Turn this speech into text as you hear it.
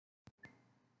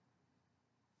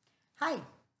Hi,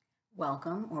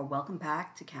 welcome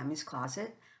back to Cammie's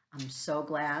Closet. I'm so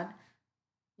glad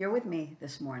you're with me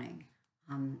this morning.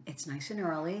 It's nice and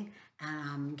early, and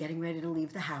I'm getting ready to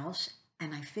leave the house,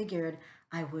 and I figured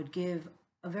I would give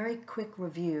a very quick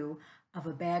review of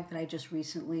a bag that I just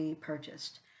recently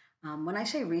purchased. When I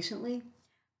say recently,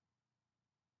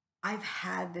 I've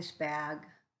had this bag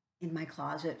in my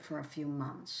closet for a few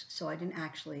months, so I didn't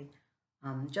actually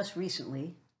just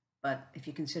recently, but if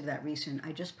you consider that recent,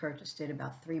 I just purchased it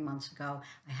about 3 months ago.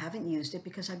 I haven't used it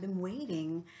because I've been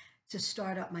waiting to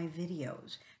start up my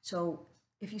videos. So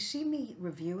if you see me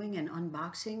reviewing and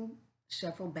unboxing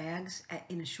several bags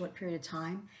in a short period of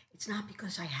time, it's not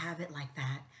because I have it like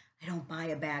that. I don't buy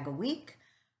a bag a week.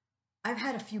 I've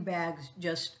had a few bags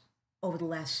just over the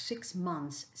last 6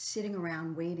 months sitting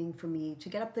around waiting for me to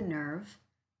get up the nerve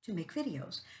to make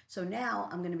videos. So now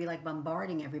I'm going to be like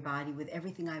bombarding everybody with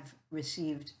everything I've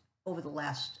received over the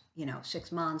last,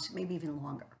 6 months, maybe even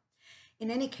longer.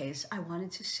 In any case, I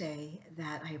wanted to say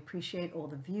that I appreciate all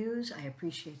the views. I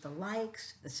appreciate the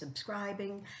likes, the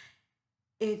subscribing.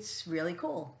 It's really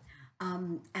cool.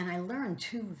 And I learned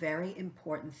two very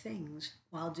important things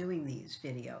while doing these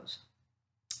videos.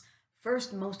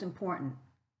 First, most importantly,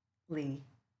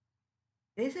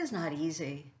 this is not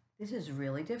easy. This is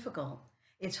really difficult.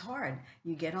 It's hard.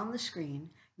 You get on the screen.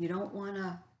 You don't want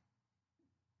to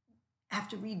have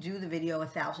to redo the video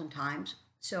 1,000 times.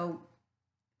 So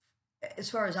as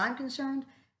far as I'm concerned,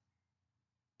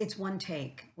 it's one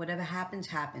take. Whatever happens,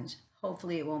 happens.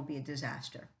 Hopefully it won't be a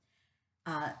disaster.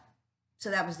 So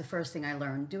that was the first thing I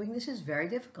learned. Doing this is very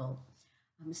difficult.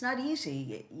 It's not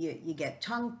easy. You get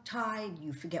tongue-tied.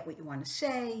 You forget what you want to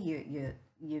say.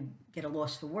 You get a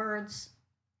loss for words.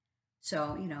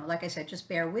 So, like I said, just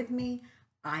bear with me.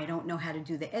 I don't know how to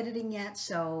do the editing yet.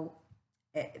 So,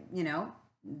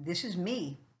 this is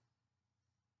me.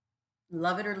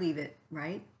 Love it or leave it,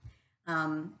 right?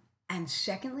 And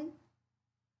second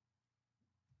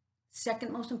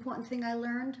most important thing I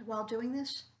learned while doing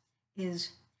this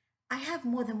is I have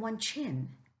more than one chin.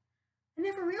 I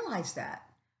never realized that.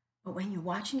 But when you're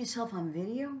watching yourself on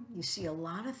video, you see a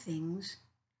lot of things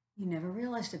you never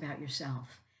realized about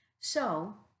yourself.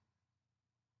 So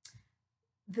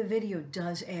the video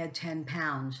does add 10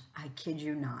 pounds. I kid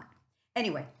you not.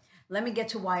 Anyway, let me get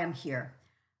to why I'm here.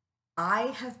 I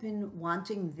have been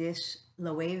wanting this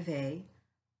LOEWE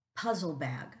puzzle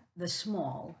bag, the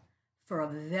small, for a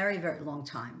very, very long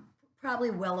time,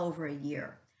 probably well over a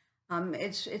year.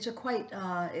 It's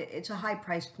a high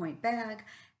price point bag,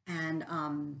 and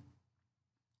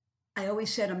I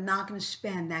always said I'm not going to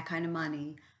spend that kind of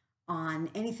money on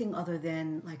anything other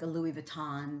than like a Louis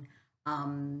Vuitton,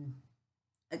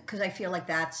 because I feel like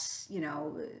that's,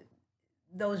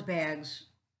 those bags,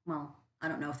 well, I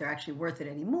don't know if they're actually worth it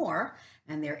anymore,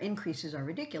 and their increases are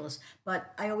ridiculous.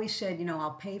 But I always said,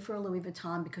 I'll pay for a Louis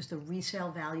Vuitton because the resale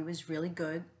value is really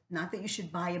good. Not that you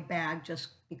should buy a bag just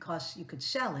because you could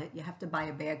sell it. You have to buy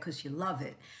a bag because you love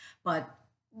it. But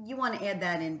you want to add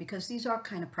that in because these are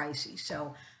kind of pricey.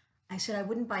 So I said I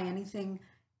wouldn't buy anything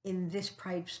in this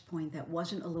price point that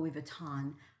wasn't a Louis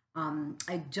Vuitton.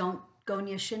 I don't go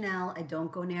near Chanel. I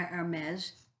don't go near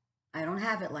Hermes. I don't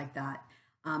have it like that.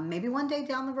 Maybe one day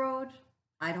down the road,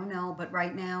 I don't know. But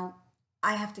right now,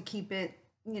 I have to keep it,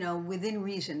 within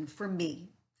reason for me.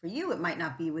 For you, it might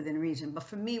not be within reason, but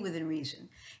for me, within reason.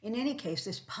 In any case,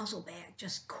 this puzzle bag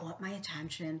just caught my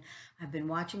attention. I've been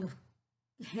watching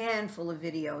a handful of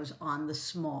videos on the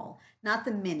small, not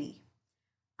the mini.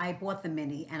 I bought the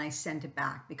mini and I sent it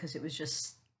back because it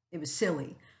was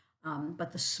silly.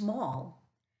 But the small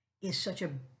is such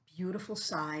a beautiful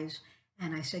size.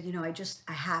 And I said,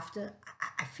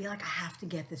 I feel like I have to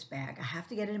get this bag. I have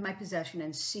to get it in my possession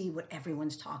and see what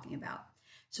everyone's talking about.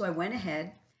 So I went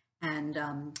ahead and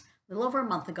a little over a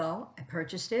month ago, I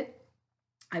purchased it.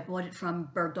 I bought it from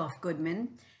Bergdorf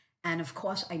Goodman. And of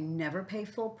course, I never pay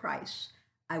full price.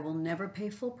 I will never pay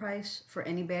full price for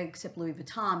any bag except Louis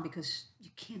Vuitton because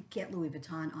you can't get Louis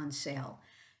Vuitton on sale.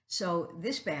 So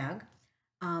this bag,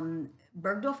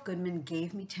 Bergdorf Goodman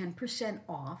gave me 10%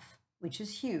 off, which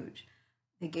is huge.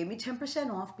 They gave me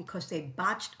 10% off because they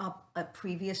botched up a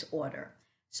previous order.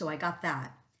 So I got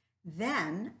that.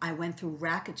 Then I went through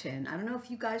Rakuten. I don't know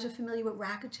if you guys are familiar with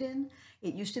Rakuten.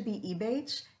 It used to be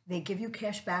Ebates. They give you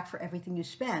cash back for everything you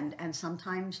spend. And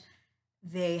sometimes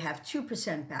they have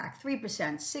 2% back, 3%,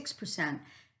 6%.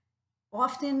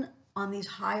 Often on these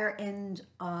higher end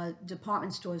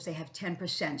department stores, they have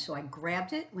 10%. So I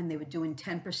grabbed it when they were doing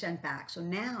 10% back. So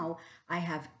now I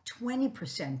have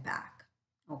 20% back,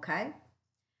 okay?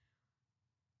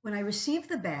 When I received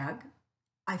the bag,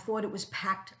 I thought it was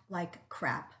packed like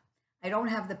crap. I don't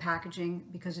have the packaging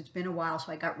because it's been a while,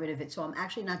 so I got rid of it. So I'm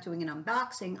actually not doing an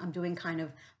unboxing. I'm doing kind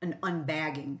of an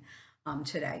unbagging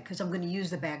today because I'm going to use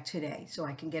the bag today so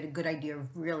I can get a good idea of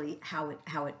really how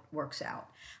it works out.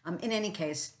 In any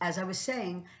case, as I was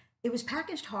saying, it was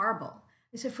packaged horrible.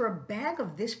 I said, for a bag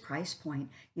of this price point,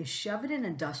 you shove it in a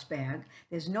dust bag.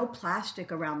 There's no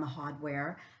plastic around the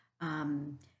hardware.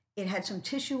 It had some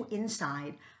tissue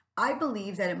inside. I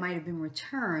believe that it might have been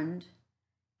returned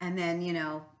and then,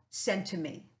 sent to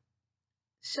me.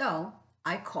 So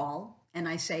I call and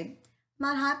I say,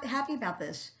 I'm not happy about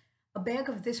this. A bag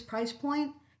of this price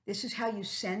point, this is how you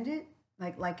send it?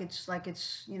 Like it's like a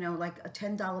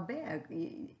 $10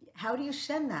 bag. How do you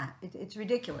send that? It's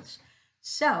ridiculous.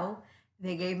 So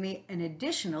they gave me an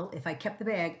additional, if I kept the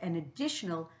bag, an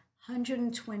additional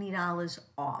 $120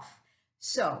 off.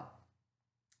 So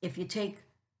if you take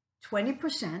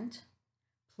 20%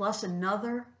 plus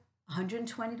another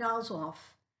 $120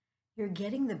 off, you're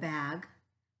getting the bag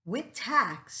with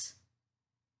tax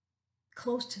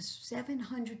close to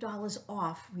 $700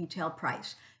 off retail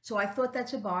price. So I thought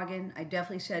that's a bargain. I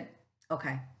definitely said,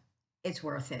 okay, it's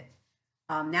worth it.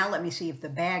 Now let me see if the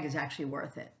bag is actually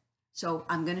worth it. So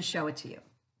I'm going to show it to you.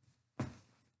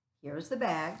 Here's the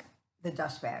bag, the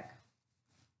dust bag.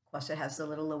 Of course, it has the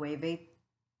little LOEWE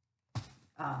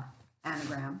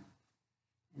anagram.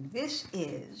 And this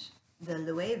is the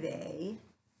LOEWE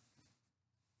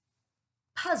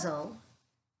Puzzle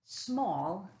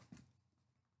Small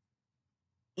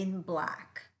in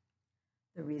black.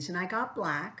 The reason I got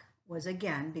black was,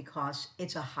 again, because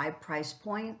it's a high price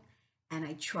point and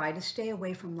I try to stay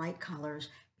away from light colors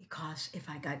because if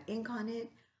I got ink on it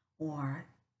or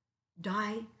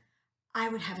dye, I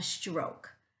would have a stroke.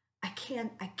 I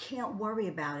can't worry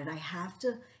about it. I have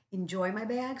to enjoy my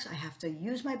bags. I have to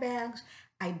use my bags.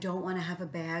 I don't want to have a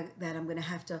bag that I'm going to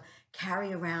have to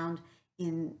carry around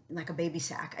in like a baby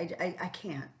sack. I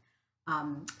can't.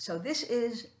 So this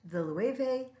is the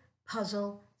LOEWE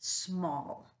Puzzle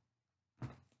Small.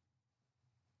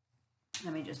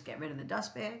 Let me just get rid of the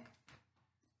dust bag.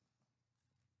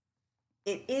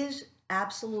 It is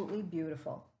absolutely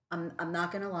beautiful. I'm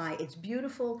not going to lie. It's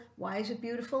beautiful. Why is it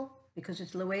beautiful? Because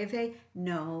it's LOEWE?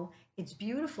 No, it's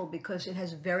beautiful because it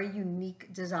has very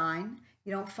unique design.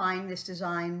 You don't find this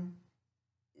design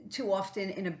too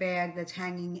often in a bag that's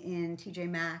hanging in TJ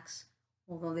Maxx,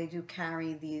 although they do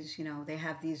carry these, they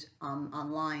have these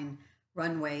online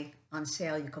runway on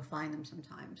sale. You can find them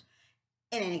sometimes.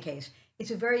 In any case, it's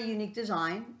a very unique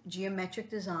design, geometric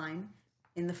design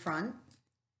in the front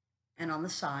and on the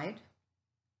side.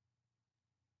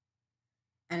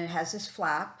 And it has this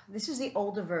flap. This is the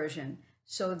older version.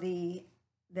 So the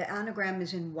anagram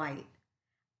is in white.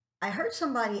 I heard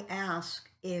somebody ask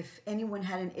if anyone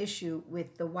had an issue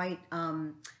with the white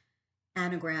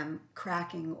anagram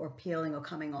cracking or peeling or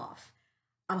coming off.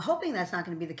 I'm hoping that's not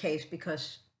going to be the case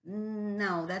because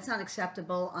no, that's not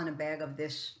acceptable on a bag of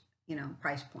this,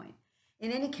 price point.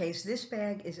 In any case, this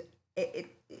bag is,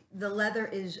 the leather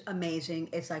is amazing.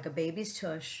 It's like a baby's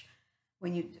tush.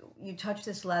 When you touch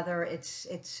this leather, it's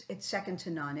second to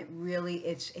none. It really,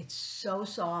 it's so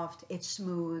soft, it's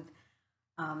smooth.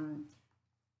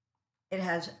 It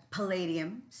has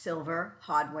palladium silver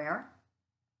hardware.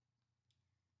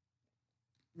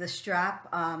 The strap,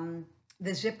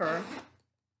 the zipper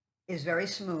is very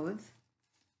smooth.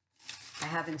 I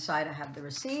have inside, I have the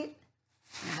receipt,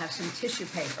 and I have some tissue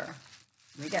paper.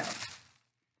 Here we go.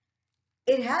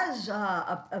 It has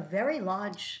a very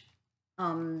large,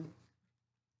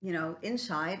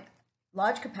 inside,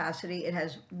 large capacity. It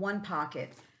has one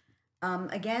pocket.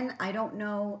 Again, I don't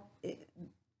know.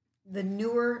 The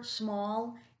newer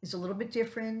small is a little bit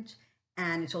different,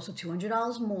 and it's also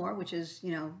 $200 more, which is,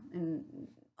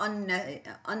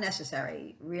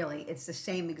 unnecessary, really. It's the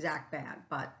same exact bag,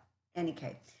 but any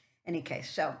case.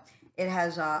 So it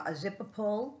has a zipper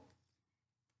pull.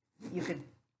 You could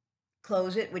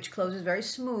close it, which closes very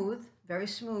smooth,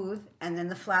 and then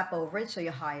the flap over it, so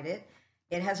you hide it.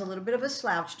 It has a little bit of a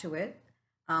slouch to it.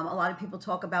 A lot of people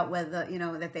talk about whether,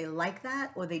 that they like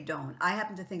that or they don't. I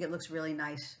happen to think it looks really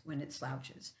nice when it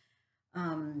slouches.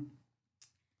 Then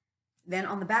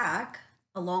on the back,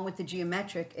 along with the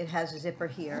geometric, it has a zipper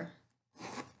here.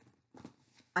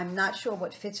 I'm not sure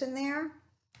what fits in there.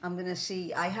 I'm going to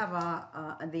see. I have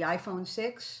the iPhone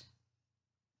 6.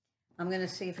 I'm going to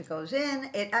see if it goes in.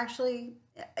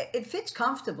 It fits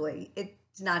comfortably.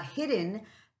 It's not hidden,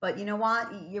 but you know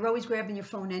what? You're always grabbing your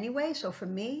phone anyway. So for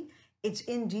me, it's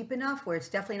in deep enough where it's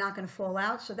definitely not going to fall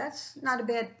out. So that's not a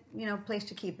bad, place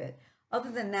to keep it.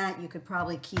 Other than that, you could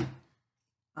probably keep,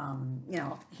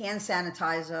 hand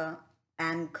sanitizer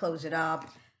and close it up.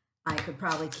 I could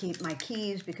probably keep my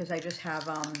keys because I just have,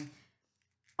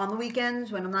 on the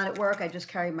weekends when I'm not at work, I just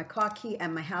carry my car key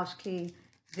and my house key.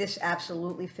 This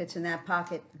absolutely fits in that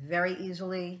pocket very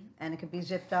easily, and it could be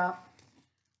zipped up.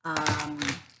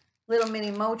 Little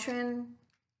mini Motrin,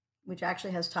 which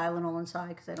actually has Tylenol inside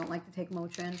because I don't like to take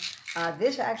Motrin.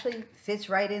 This actually fits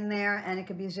right in there, and it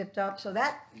could be zipped up. So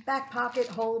that back pocket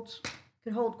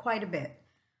could hold quite a bit.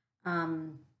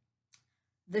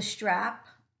 The strap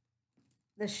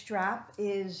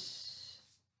is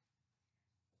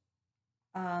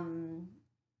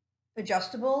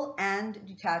adjustable and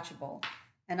detachable,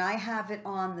 and I have it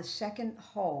on the second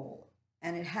hole,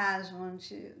 and it has 1,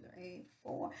 2, 3,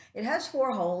 4. It has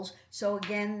 4 holes. So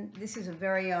again, this is a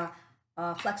very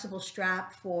flexible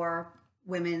strap for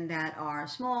women that are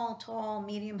small, tall,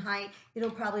 medium height.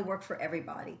 It'll probably work for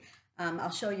everybody.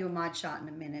 I'll show you a mod shot in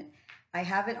a minute. I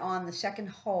have it on the second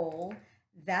hole.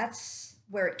 That's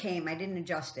where it came. I didn't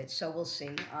adjust it, so we'll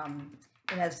see.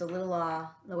 It has the little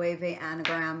LOEWE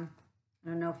anagram. I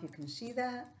don't know if you can see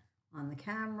that on the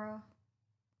camera.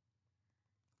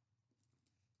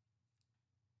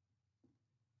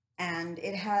 And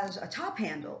it has a top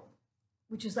handle,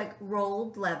 which is like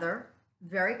rolled leather,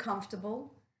 very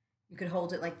comfortable. You could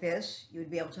hold it like this. You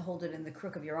would be able to hold it in the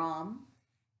crook of your arm.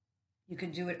 You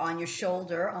could do it on your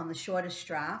shoulder, on the shortest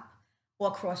strap,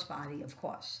 or crossbody, of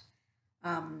course.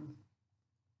 I'm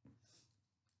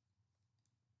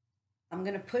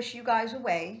going to push you guys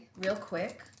away real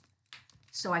quick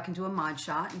so I can do a mod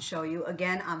shot and show you.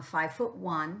 Again, I'm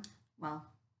 5'1". Well,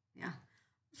 yeah,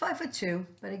 5'2",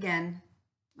 but again,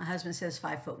 my husband says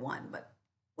 5'1", but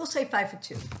we'll say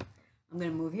 5'2". I'm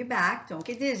going to move you back. Don't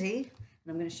get dizzy. And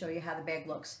I'm going to show you how the bag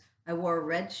looks. I wore a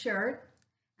red shirt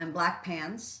and black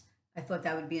pants. I thought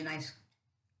that would be a nice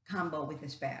combo with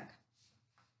this bag.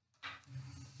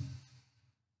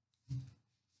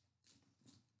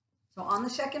 So on the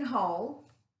second hole,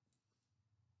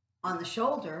 on the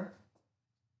shoulder,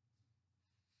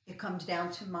 it comes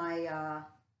down to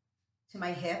my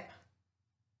hip.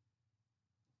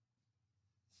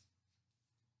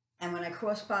 And when I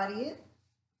crossbody it,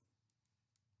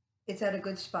 it's at a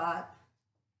good spot.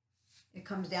 It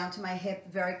comes down to my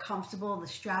hip, very comfortable. The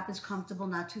strap is comfortable,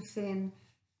 not too thin.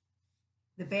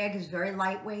 The bag is very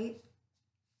lightweight.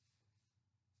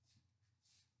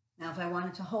 Now, if I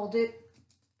wanted to hold it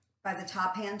by the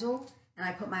top handle and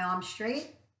I put my arm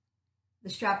straight, the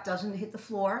strap doesn't hit the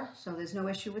floor, so there's no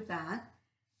issue with that.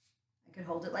 I could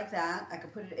hold it like that. I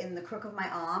could put it in the crook of my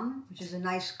arm, which is a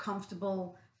nice,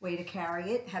 comfortable way to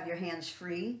carry it. Have your hands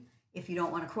free. If you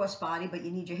don't want to crossbody, but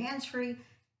you need your hands free,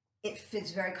 it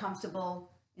fits very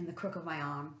comfortable in the crook of my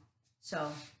arm.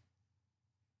 So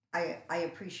I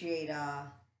appreciate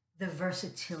the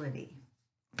versatility.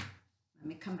 Let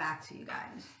me come back to you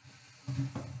guys.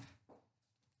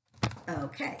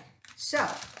 Okay, so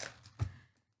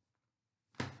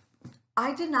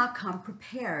I did not come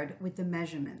prepared with the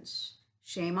measurements.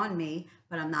 Shame on me,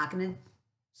 but I'm not going to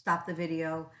stop the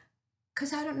video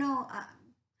because I don't know. I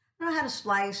don't know how to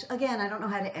splice. Again, I don't know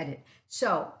how to edit.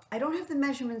 So I don't have the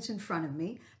measurements in front of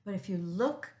me, but if you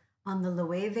look on the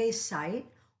LOEWE site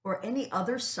or any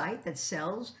other site that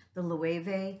sells the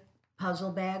LOEWE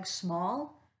puzzle bag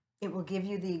small, it will give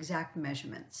you the exact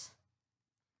measurements.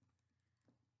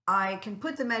 I can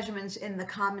put the measurements in the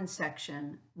comment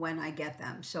section when I get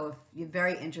them. So if you're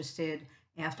very interested,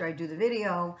 after I do the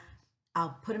video,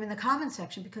 I'll put them in the comment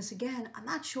section because again, I'm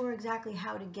not sure exactly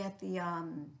how to get the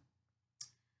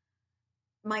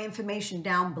my information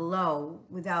down below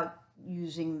without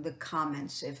using the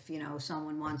comments. If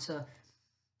someone wants to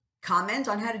comment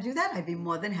on how to do that, I'd be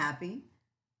more than happy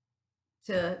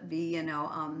to be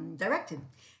directed.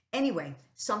 Anyway,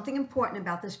 something important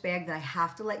about this bag that I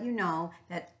have to let you know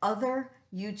that other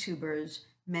YouTubers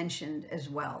mentioned as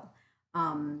well.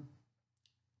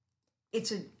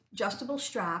 It's an adjustable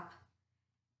strap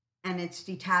and it's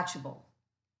detachable.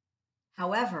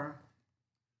 However,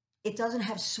 it doesn't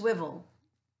have swivel.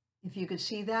 If you could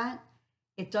see that,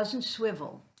 it doesn't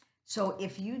swivel. So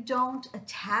if you don't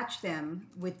attach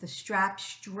them with the strap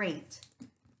straight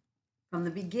from the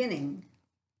beginning,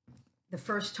 the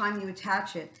first time you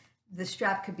attach it, the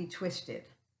strap could be twisted.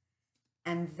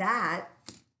 And that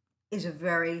is a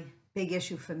very big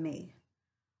issue for me.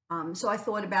 So I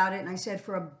thought about it and I said,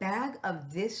 for a bag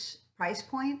of this price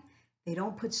point, they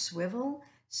don't put swivel.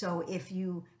 So if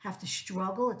you have to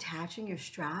struggle attaching your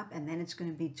strap and then it's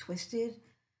going to be twisted,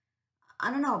 I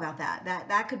don't know about that.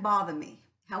 That could bother me.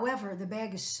 However, the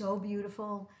bag is so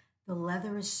beautiful. The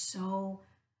leather is so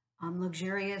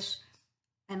luxurious.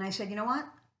 And I said, you know what?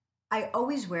 I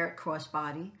always wear it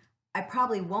crossbody. I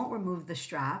probably won't remove the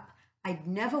strap. I'd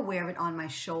never wear it on my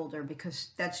shoulder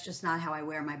because that's just not how I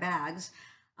wear my bags.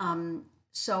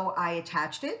 So I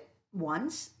attached it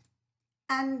once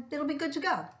and it'll be good to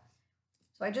go.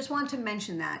 So I just wanted to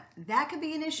mention that. That could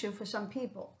be an issue for some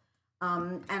people.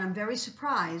 And I'm very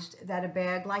surprised that a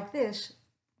bag like this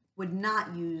would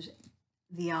not use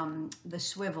the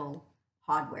swivel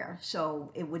hardware.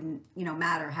 So it wouldn't,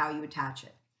 matter how you attach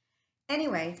it.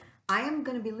 Anyway, I am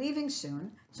going to be leaving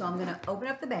soon. So I'm going to open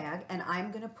up the bag and I'm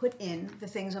going to put in the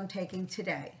things I'm taking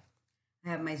today. I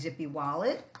have my zippy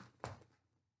wallet.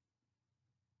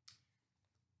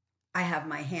 I have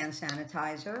my hand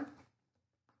sanitizer.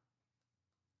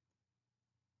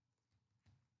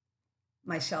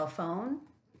 My cell phone,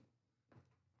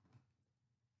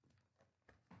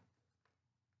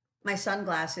 my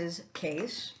sunglasses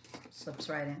case, slips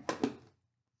right in.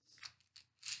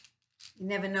 You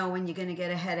never know when you're going to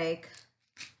get a headache.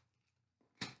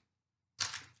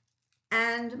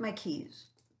 And my keys.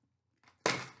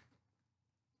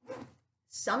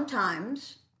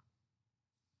 Sometimes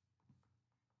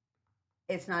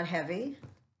it's not heavy.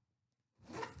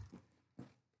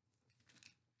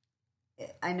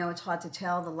 I know it's hard to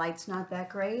tell, the light's not that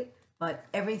great, but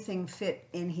everything fit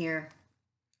in here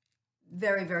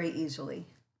very, very easily.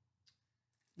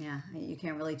 Yeah, you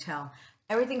can't really tell.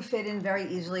 Everything fit in very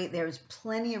easily. There's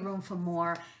plenty of room for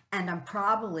more, and I'm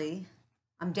definitely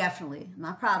going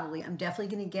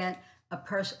to get a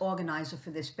purse organizer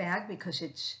for this bag because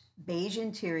it's beige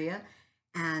interior,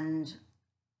 and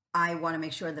I want to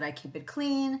make sure that I keep it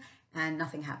clean and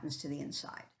nothing happens to the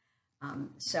inside.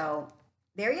 So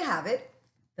there you have it,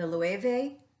 the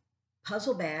LOEWE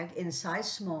puzzle bag in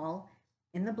size small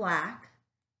in the black.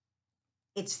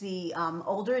 It's the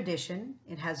older edition.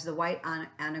 It has the white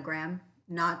anagram,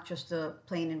 not just the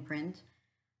plain in print.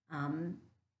 The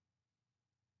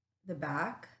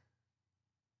back,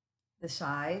 the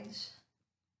sides,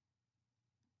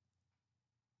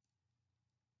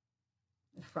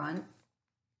 the front.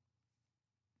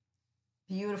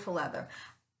 Beautiful leather.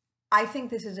 I think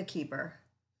this is a keeper.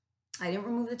 I didn't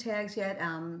remove the tags yet,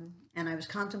 and I was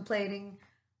contemplating,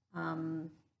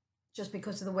 just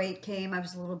because of the way it came, I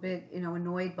was a little bit,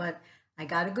 annoyed, but I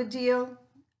got a good deal.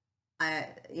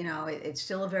 It's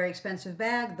still a very expensive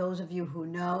bag. Those of you who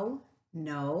know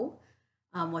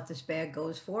what this bag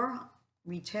goes for,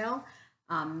 retail.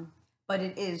 But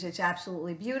it's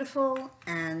absolutely beautiful,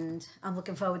 and I'm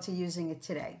looking forward to using it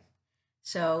today.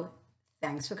 So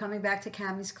thanks for coming back to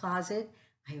Cammie's Closet.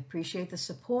 I appreciate the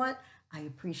support. I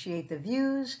appreciate the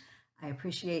views. I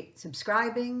appreciate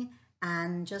subscribing,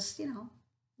 and just,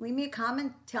 leave me a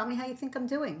comment. Tell me how you think I'm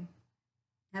doing.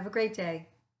 Have a great day.